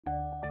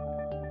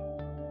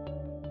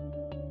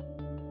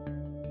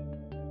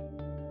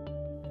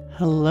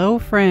Hello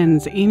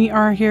friends,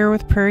 AmyR here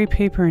with Prairie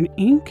Paper and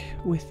Ink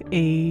with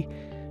a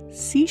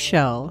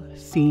seashell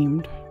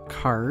themed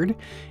card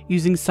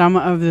using some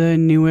of the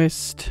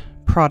newest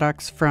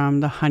products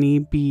from the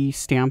Honeybee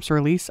Stamps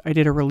release. I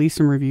did a release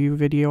and review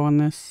video on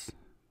this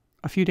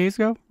a few days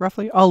ago,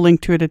 roughly. I'll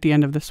link to it at the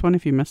end of this one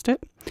if you missed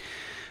it.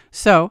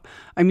 So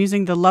I'm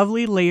using the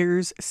Lovely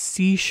Layers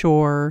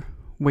Seashore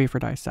wafer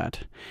die set,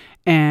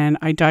 and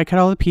I die cut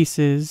all the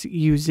pieces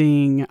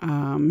using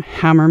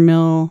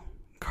Hammermill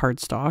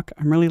cardstock.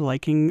 I'm really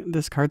liking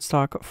this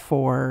cardstock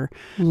for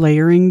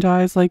layering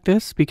dies like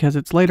this because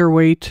it's lighter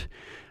weight,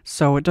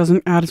 so it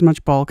doesn't add as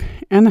much bulk,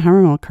 and the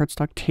Hammermill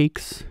cardstock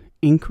takes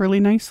ink really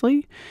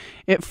nicely.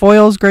 It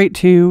foils great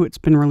too. It's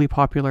been really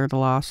popular the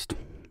last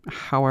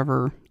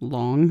however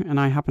long, and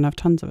I happen to have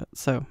tons of it,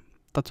 so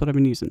that's what I've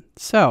been using.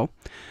 So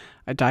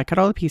I die cut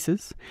all the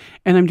pieces,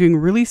 and I'm doing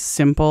really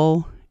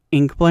simple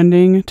ink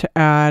blending to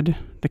add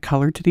the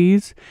color to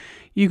these.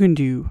 You can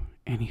do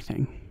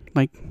anything,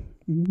 like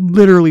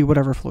literally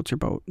whatever floats your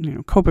boat, you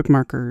know, Copic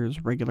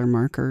markers, regular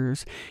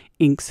markers,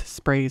 inks,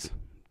 sprays.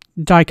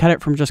 Die cut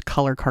it from just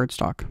color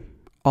cardstock,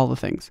 all the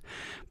things.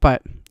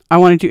 But I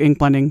want to do ink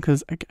blending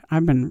because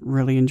I've been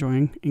really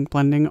enjoying ink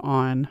blending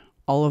on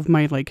all of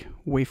my like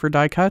wafer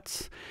die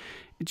cuts,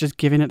 just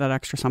giving it that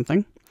extra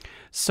something.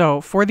 So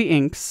for the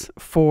inks,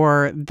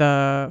 for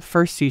the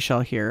first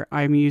seashell here,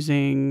 I'm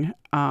using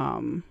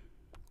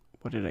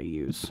what did I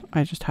use?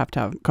 I just have to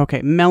have,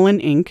 okay, Melon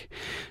ink.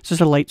 It's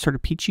just a light sort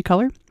of peachy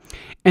color.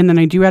 And then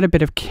I do add a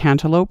bit of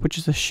Cantaloupe, which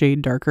is a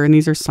shade darker. And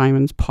these are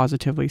Simon's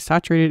Pawsitively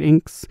saturated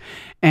inks.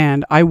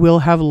 And I will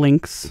have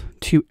links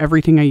to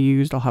everything I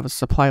used. I'll have a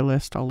supply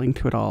list. I'll link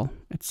to it all,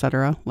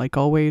 etc. Like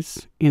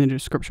always, in the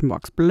description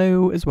box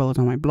below, as well as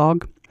on my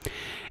blog.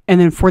 And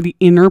then for the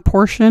inner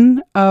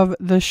portion of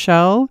the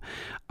shell,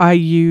 I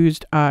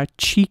used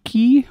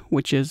Cheeky,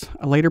 which is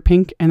a lighter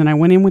pink, and then I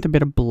went in with a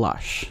bit of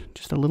blush,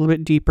 just a little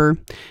bit deeper.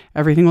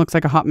 Everything looks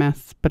like a hot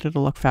mess, but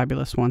it'll look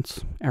fabulous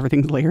once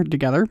everything's layered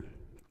together.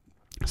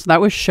 So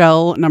that was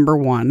shell number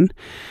 1.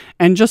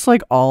 And just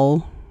like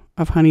all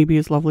of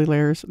Honeybee's lovely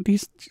layers,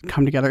 these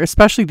come together,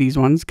 especially these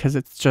ones, because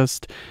it's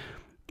just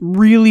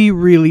really,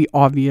 really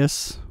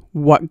obvious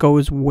what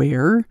goes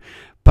where.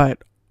 But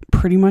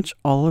pretty much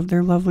all of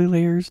their lovely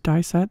layers die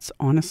sets,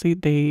 honestly,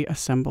 they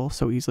assemble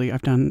so easily.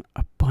 I've done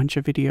a bunch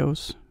of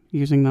videos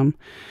using them.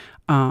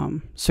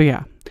 So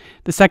yeah,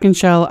 the second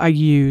shell I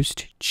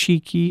used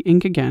Cheeky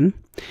ink again,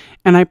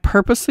 and I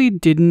purposely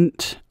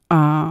didn't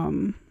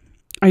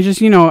I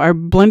just, you know, I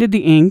blended the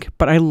ink,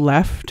 but I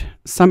left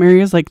some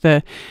areas like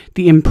the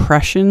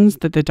impressions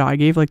that the die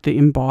gave, like the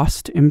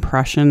embossed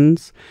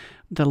impressions,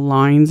 the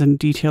lines and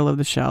detail of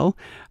the shell.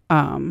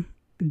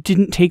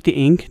 Didn't take the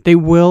ink. They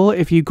will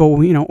if you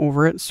go, you know,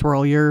 over it,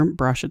 swirl your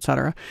brush,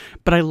 etc.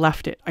 But I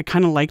left it. I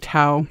kind of liked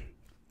how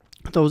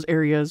those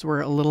areas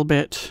were a little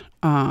bit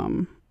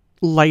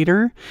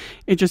lighter.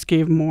 It just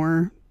gave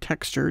more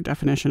texture,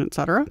 definition,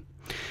 etc.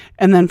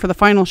 And then for the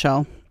final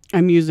shell,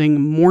 I'm using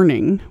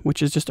Morning,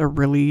 which is just a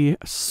really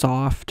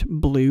soft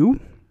blue.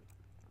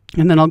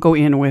 And then I'll go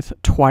in with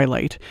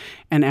Twilight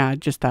and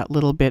add just that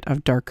little bit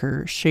of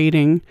darker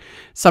shading.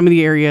 Some of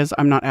the areas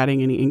I'm not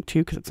adding any ink to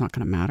because it's not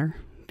going to matter.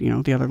 You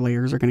know, the other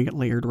layers are going to get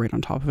layered right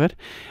on top of it.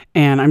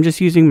 And I'm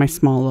just using my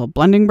small little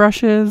blending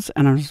brushes,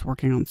 and I'm just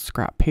working on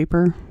scrap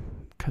paper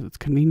because it's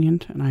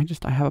convenient. And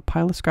I have a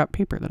pile of scrap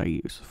paper that I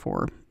use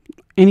for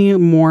any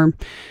more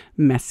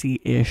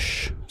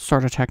messy-ish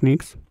sort of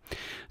techniques.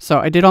 So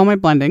I did all my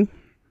blending,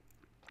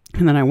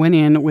 and then I went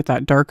in with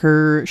that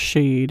darker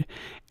shade,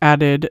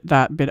 added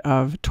that bit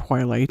of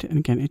Twilight, and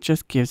again, it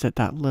just gives it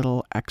that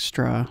little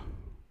extra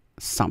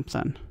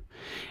something.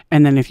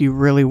 And then if you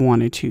really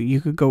wanted to,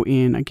 you could go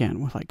in again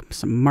with like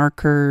some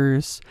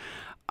markers,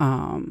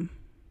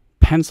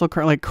 pencil,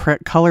 like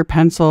color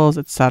pencils,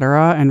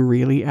 etc., and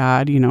really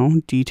add, you know,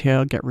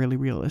 detail, get really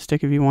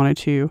realistic if you wanted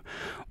to.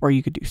 Or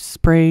you could do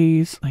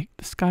sprays. Like,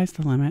 the sky's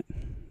the limit.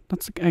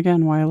 That's,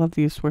 again, why I love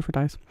these wafer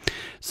dies.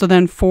 So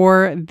then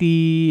for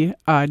the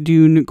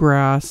Dune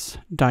Grass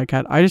die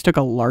cut, I just took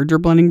a larger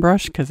blending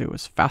brush because it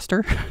was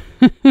faster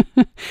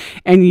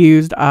and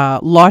used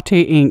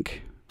Latte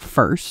ink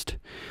first.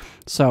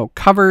 So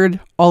covered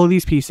all of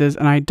these pieces,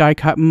 and I die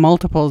cut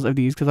multiples of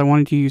these because I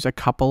wanted to use a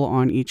couple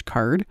on each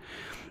card.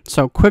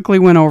 So quickly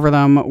went over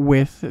them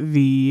with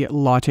the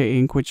Latte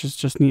ink, which is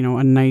just, you know,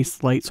 a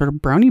nice light sort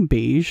of brownie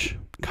beige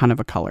kind of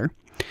a color.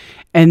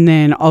 And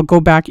then I'll go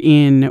back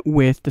in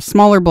with the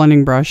smaller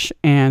blending brush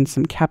and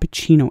some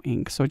cappuccino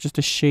ink. So just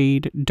a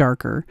shade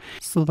darker.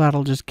 So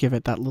that'll just give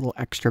it that little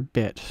extra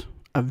bit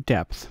of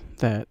depth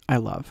that I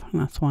love. And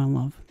that's why I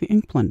love the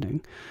ink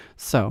blending.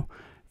 So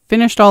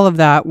finished all of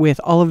that with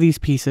all of these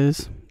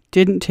pieces.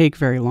 Didn't take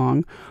very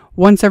long.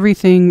 Once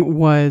everything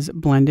was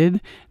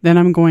blended, then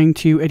I'm going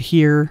to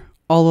adhere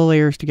all the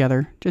layers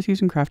together just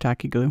using craft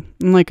tacky glue.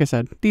 And like I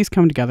said, these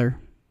come together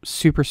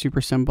super,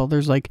 super simple.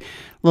 There's like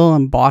little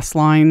emboss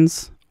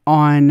lines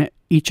on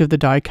each of the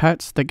die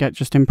cuts that get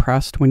just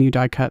impressed when you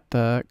die cut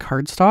the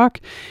cardstock,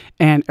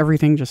 and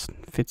everything just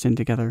fits in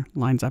together,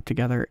 lines up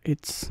together.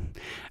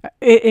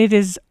 It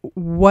is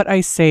what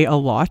I say a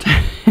lot,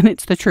 and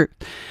it's the truth.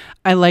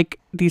 I like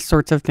these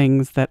sorts of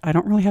things that I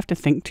don't really have to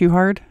think too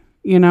hard,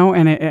 you know,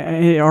 and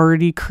it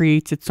already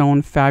creates its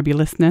own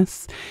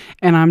fabulousness,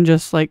 and I'm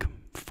just like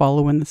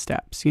following the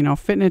steps, you know,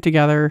 fitting it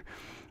together.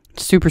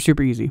 Super,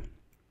 super easy.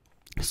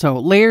 So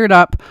layered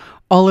up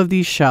all of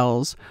these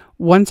shells.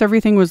 Once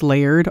everything was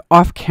layered,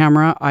 off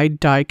camera, I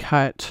die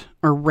cut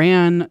or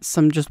ran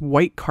some just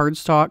white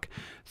cardstock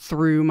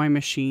through my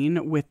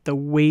machine with the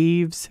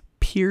Waves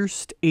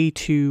pierced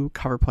A2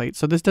 cover plate.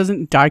 So this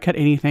doesn't die cut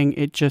anything.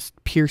 It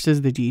just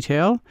pierces the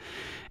detail,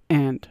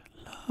 and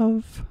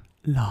love.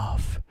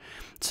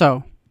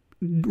 So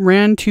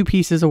ran 2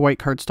 pieces of white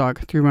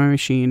cardstock through my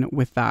machine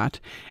with that.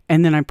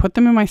 And then I put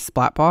them in my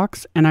splat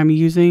box, and I'm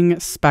using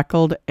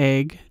Speckled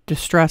Egg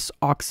Distress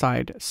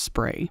Oxide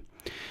spray.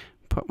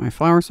 Put my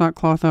flower sock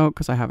cloth out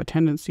because I have a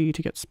tendency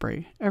to get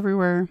spray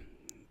everywhere.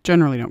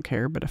 Generally don't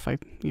care, but if I,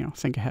 you know,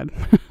 think ahead.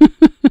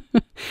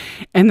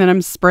 And then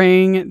I'm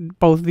spraying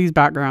both of these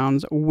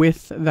backgrounds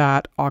with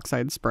that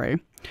oxide spray.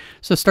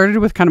 So started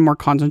with kind of more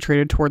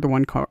concentrated toward the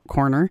one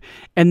corner,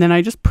 and then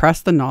I just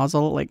pressed the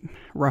nozzle like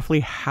roughly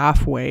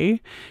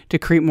halfway to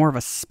create more of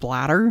a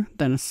splatter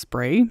than a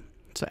spray.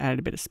 So I added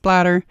a bit of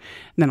splatter, and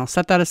then I'll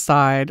set that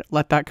aside,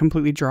 let that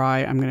completely dry.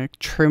 I'm going to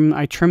trim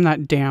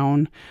that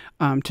down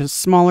to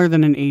smaller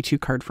than an A2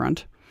 card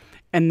front.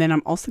 And then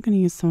I'm also going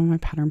to use some of my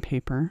pattern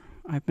paper.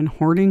 I've been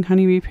hoarding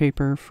Honeybee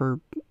paper for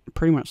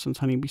pretty much since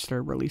Honeybee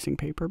started releasing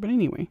paper. But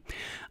anyway,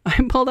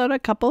 I pulled out a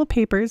couple of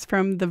papers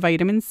from the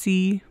vitamin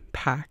C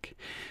pack,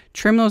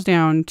 trim those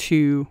down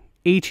to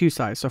A2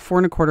 size, so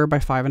 4 1/4 by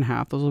 5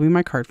 1/2. Those will be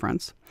my card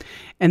fronts.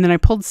 And then I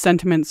pulled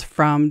sentiments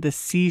from the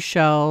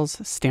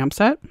Seashells stamp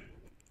set.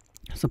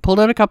 So pulled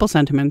out a couple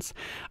sentiments.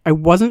 I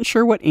wasn't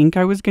sure what ink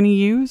I was going to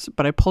use,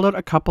 but I pulled out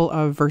a couple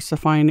of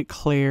VersaFine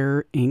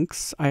Clair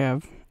inks. I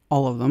have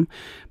all of them,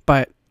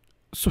 but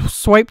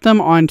swiped them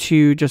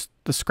onto just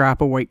the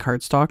scrap of white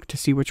cardstock to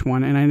see which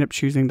one, and I ended up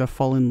choosing the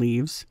Fallen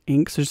Leaves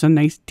ink. So just a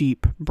nice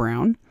deep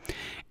brown.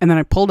 And then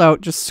I pulled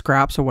out just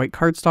scraps of white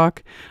cardstock.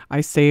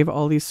 I save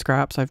all these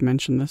scraps. I've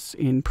mentioned this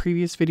in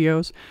previous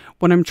videos.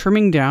 When I'm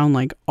trimming down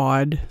like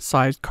odd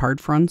sized card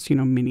fronts, you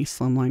know, mini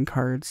slimline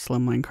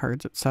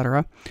cards,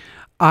 etc.,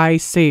 I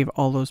save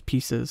all those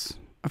pieces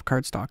of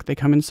cardstock. They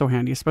come in so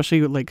handy,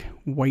 especially with like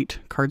white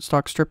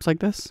cardstock strips like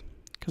this,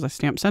 because I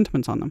stamp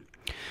sentiments on them.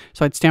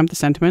 So I'd stamp the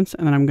sentiments,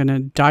 and then I'm going to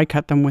die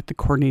cut them with the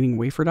coordinating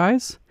wafer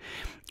dies.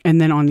 And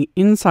then on the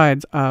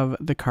insides of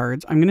the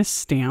cards, I'm going to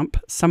stamp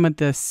some of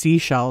the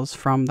seashells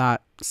from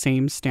that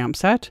same stamp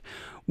set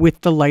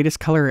with the lightest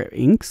color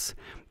inks,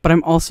 but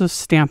I'm also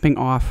stamping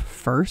off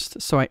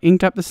first. So I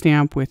inked up the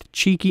stamp with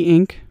Cheeky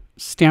ink,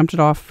 stamped it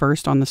off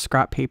first on the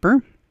scrap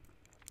paper,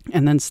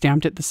 and then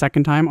stamped it the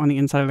second time on the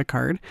inside of the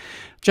card,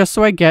 just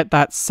so I get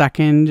that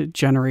second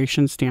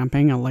generation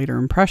stamping, a lighter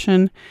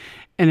impression,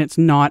 and it's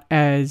not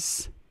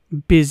as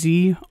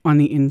busy on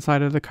the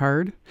inside of the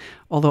card.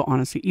 Although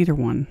honestly, either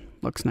one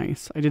looks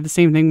nice. I did the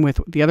same thing with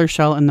the other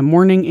shell in the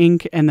morning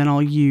ink, and then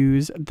I'll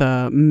use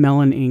the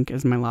melon ink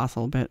as my last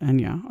little bit. And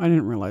yeah, I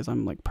didn't realize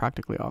I'm like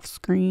practically off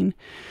screen.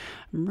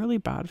 I'm really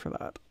bad for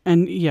that.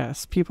 And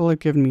yes, people have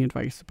given me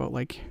advice about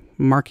like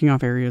marking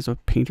off areas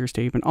with painter's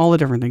tape and all the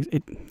different things.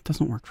 It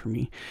doesn't work for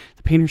me.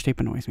 The painter's tape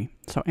annoys me.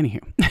 So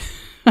anywho,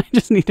 I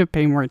just need to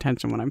pay more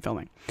attention when I'm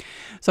filming.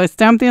 So I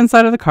stamped the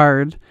inside of the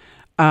card.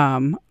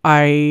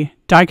 I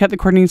die cut the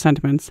coordinating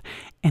sentiments,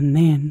 and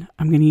then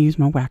I'm going to use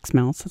my wax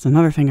melts. That's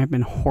another thing I've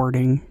been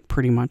hoarding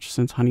pretty much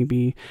since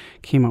Honeybee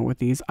came out with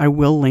these. I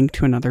will link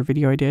to another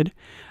video I did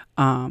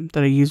that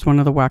I used one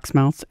of the wax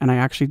melts, and I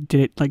actually did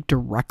it like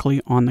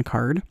directly on the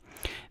card.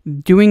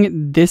 Doing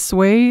it this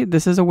way,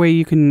 this is a way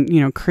you can,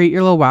 you know, create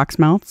your little wax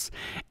melts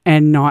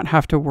and not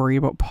have to worry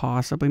about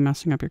possibly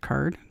messing up your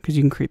card, because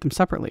you can create them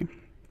separately.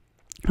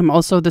 I'm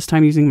also this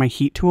time using my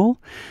heat tool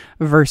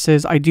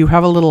versus I do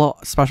have a little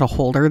special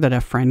holder that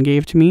a friend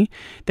gave to me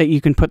that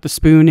you can put the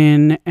spoon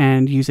in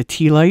and use a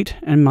tea light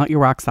and melt your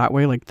wax that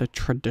way, like the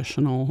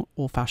traditional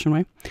old-fashioned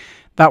way.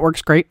 That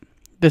works great.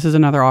 This is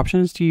another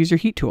option, is to use your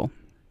heat tool.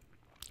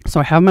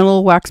 So I have my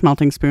little wax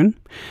melting spoon.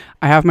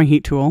 I have my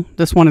heat tool.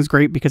 This one is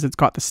great because it's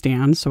got the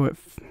stand, so it,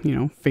 you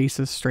know,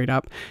 faces straight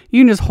up. You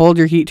can just hold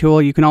your heat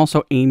tool. You can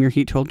also aim your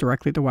heat tool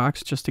directly at the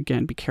wax. Just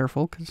again, be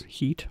careful because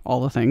heat,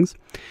 all the things.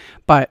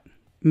 But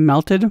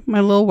melted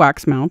my little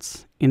wax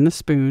melts in the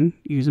spoon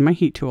using my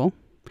heat tool,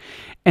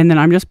 and then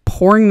I'm just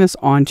pouring this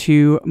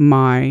onto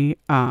my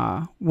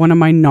one of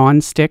my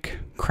non-stick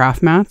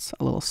craft mats.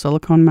 A little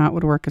silicone mat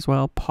would work as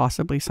well,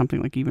 possibly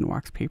something like even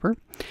wax paper,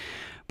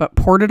 but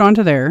poured it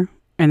onto there,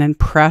 and then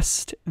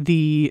pressed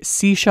the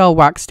seashell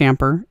wax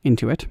stamper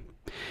into it.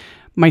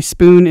 My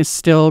spoon is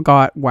still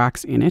got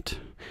wax in it.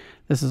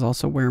 This is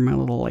also where my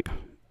little like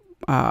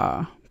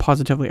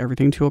Pawsitively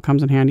everything tool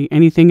comes in handy.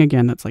 Anything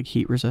again that's like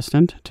heat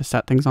resistant to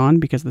set things on,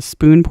 because the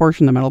spoon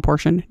portion, the metal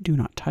portion, do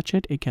not touch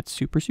it. It gets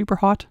super, super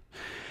hot.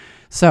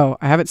 So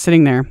I have it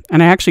sitting there,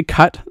 and I actually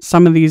cut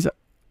some of these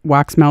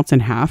wax melts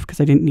in half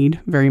because I didn't need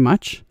very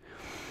much.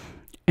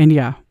 And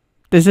yeah,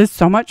 this is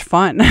so much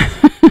fun.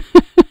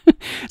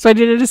 So I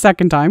did it a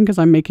second time because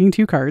I'm making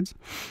 2 cards.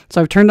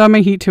 So I've turned on my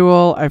heat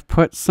tool. I've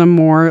put some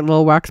more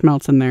little wax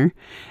melts in there.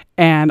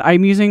 And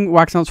I'm using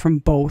wax melts from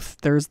both.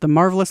 There's the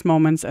Marvelous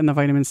Moments and the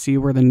Vitamin C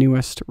were the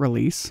newest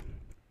release.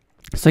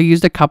 So I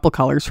used a couple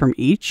colors from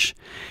each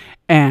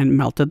and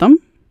melted them.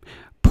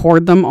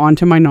 Poured them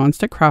onto my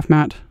nonstick craft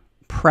mat.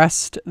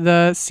 Pressed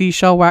the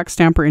Seashell wax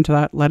stamper into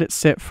that. Let it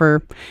sit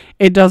for...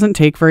 It doesn't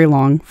take very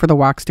long for the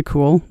wax to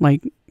cool.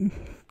 Like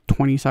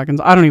 20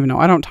 seconds. I don't even know.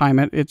 I don't time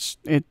it.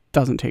 It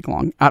doesn't take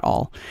long at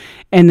all.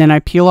 And then I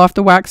peel off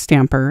the wax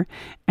stamper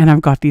and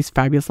I've got these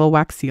fabulous little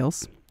wax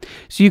seals.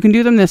 So you can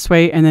do them this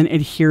way and then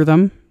adhere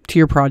them to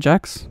your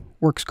projects.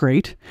 Works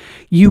great.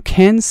 You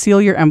can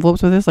seal your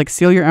envelopes with this, like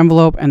seal your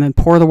envelope and then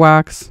pour the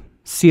wax,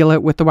 seal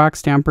it with the wax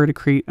stamper to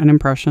create an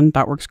impression.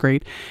 That works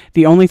great.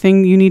 The only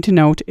thing you need to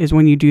note is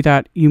when you do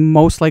that, you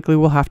most likely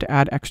will have to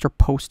add extra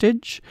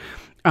postage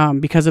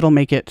because it'll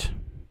make it,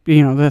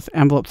 you know, the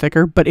envelope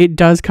thicker, but it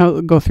does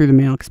go through the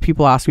mail because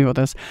people ask me about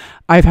this.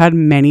 I've had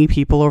many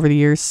people over the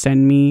years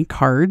send me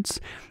cards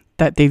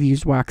that they've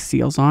used wax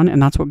seals on,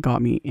 and that's what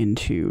got me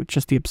into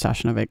just the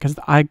obsession of it, because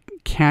I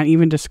can't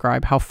even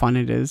describe how fun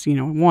it is. You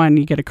know, one,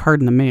 you get a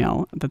card in the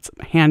mail that's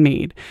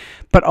handmade,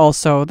 but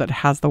also that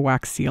has the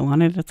wax seal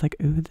on it. It's like,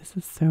 ooh, this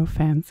is so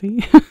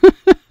fancy.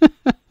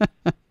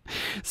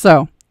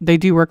 So they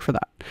do work for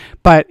that,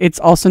 but it's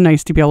also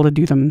nice to be able to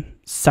do them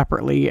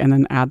separately and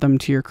then add them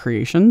to your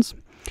creations.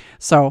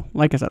 So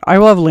like I said, I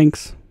will have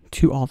links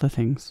to all the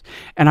things,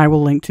 and I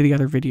will link to the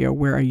other video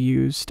where I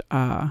used,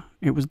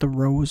 it was the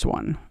rose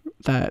one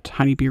that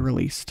Honeybee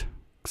released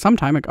some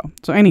time ago.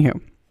 So anywho,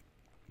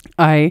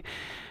 I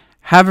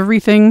have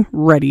everything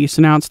ready.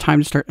 So now it's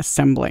time to start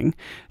assembling.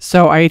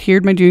 So I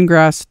adhered my dune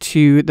grass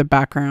to the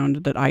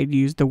background that I'd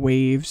used the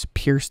Waves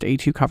pierced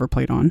A2 cover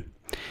plate on.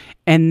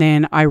 And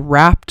then I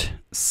wrapped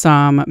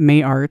some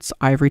May Arts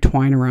ivory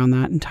twine around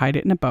that and tied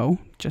it in a bow.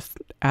 Just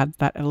add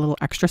that a little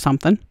extra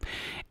something.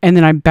 And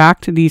then I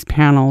backed these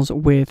panels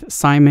with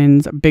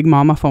Simon's Big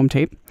Mama foam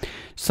tape.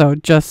 So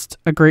just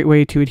a great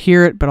way to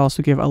adhere it, but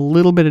also give a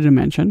little bit of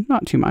dimension,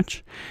 not too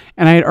much.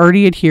 And I had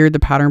already adhered the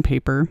pattern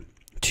paper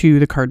to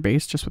the card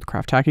base just with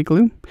craft tacky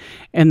glue.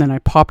 And then I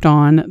popped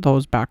on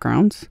those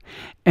backgrounds.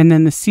 And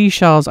then the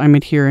seashells I'm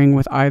adhering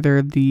with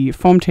either the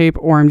foam tape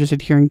or I'm just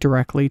adhering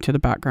directly to the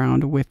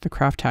background with the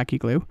craft tacky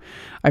glue.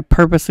 I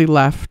purposely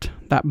left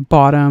that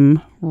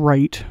bottom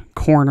right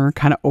corner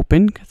kind of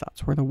open because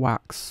that's where the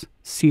wax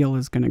seal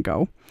is going to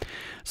go.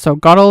 So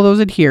got all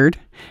those adhered.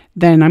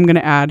 Then I'm going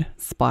to add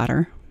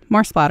splatter.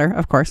 More splatter,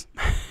 of course,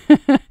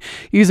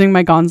 using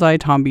my Gonzai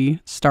Tombi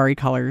Starry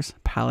Colors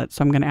palette.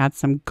 So I'm going to add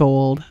some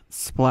gold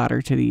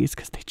splatter to these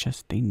because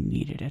they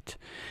needed it.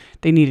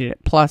 They needed it.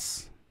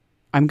 Plus,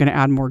 I'm going to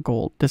add more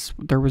gold.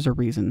 There was a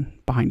reason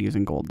behind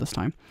using gold this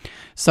time.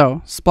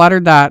 So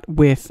splattered that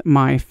with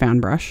my fan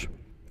brush.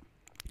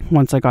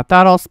 Once I got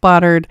that all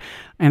splattered,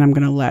 and I'm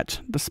going to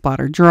let the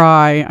splatter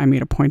dry, I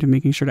made a point of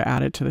making sure to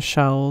add it to the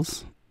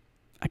shells.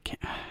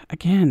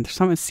 Again, there's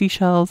some with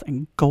seashells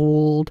and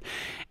gold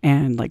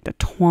and like the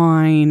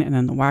twine and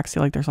then the wax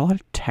seal. Like there's a lot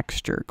of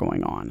texture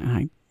going on,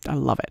 and I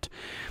love it.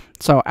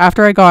 So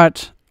after I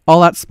got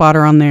all that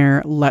splatter on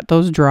there, let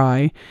those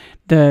dry.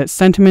 The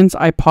sentiments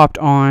I popped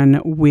on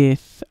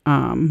with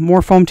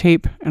more foam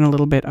tape and a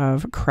little bit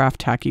of craft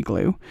tacky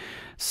glue.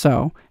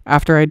 So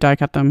after I die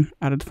cut them,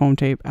 added the foam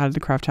tape, added the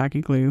craft tacky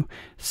glue,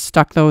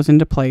 stuck those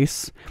into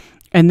place.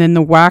 And then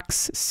the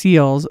wax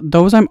seals,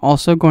 those I'm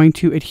also going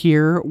to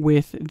adhere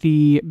with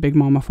the Big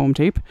Mama foam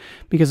tape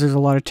because there's a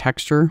lot of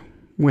texture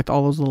with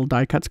all those little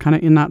die cuts kind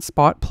of in that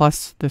spot.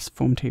 Plus this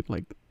foam tape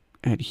like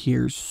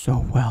adheres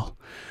so well.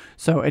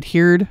 So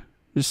adhered,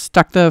 just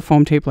stuck the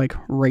foam tape like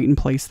right in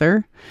place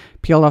there,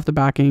 peeled off the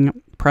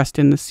backing, pressed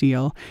in the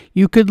seal.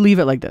 You could leave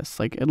it like this,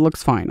 like it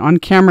looks fine. On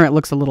camera it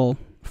looks a little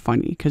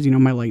funny because, you know,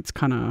 my lights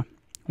kind of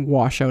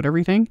wash out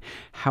everything.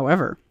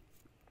 However,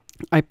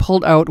 I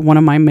pulled out one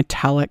of my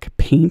metallic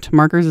paint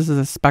markers. This is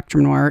a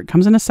Spectrum Noir. It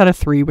comes in a set of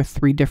 3 with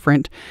 3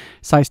 different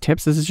size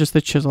tips. This is just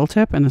the chisel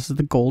tip and this is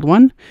the gold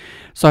one.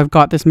 So I've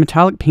got this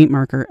metallic paint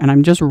marker and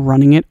I'm just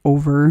running it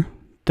over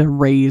the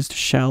raised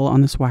shell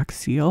on this wax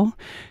seal.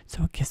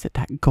 So it gives it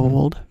that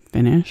gold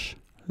finish.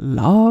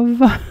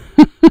 Love.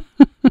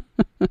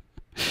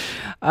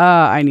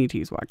 I need to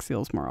use wax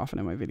seals more often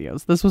in my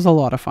videos. This was a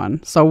lot of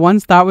fun. So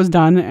once that was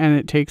done, and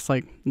it takes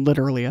like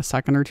literally a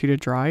second or 2 to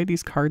dry,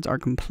 these cards are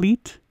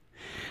complete.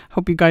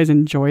 Hope you guys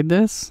enjoyed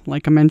this.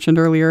 Like I mentioned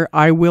earlier,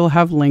 I will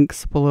have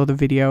links below the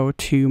video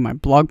to my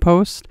blog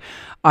post.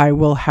 I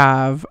will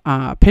have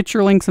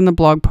picture links in the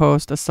blog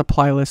post, a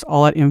supply list,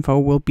 all that info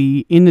will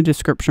be in the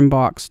description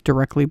box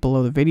directly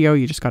below the video.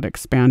 You just got to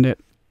expand it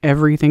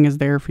Everything is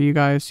there for you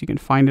guys, so you can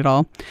find it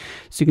all.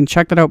 So you can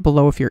check that out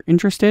below if you're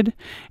interested.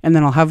 And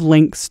then I'll have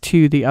links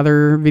to the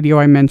other video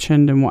I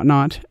mentioned and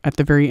whatnot at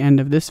the very end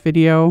of this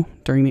video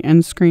during the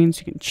end screen, so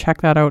you can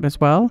check that out as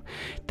well.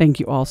 Thank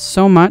you all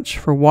so much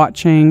for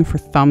watching, for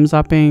thumbs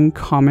upping,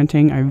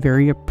 commenting. I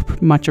very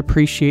much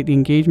appreciate the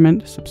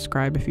engagement.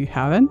 Subscribe if you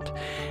haven't.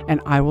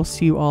 And I will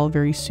see you all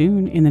very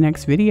soon in the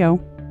next video.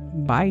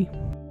 Bye.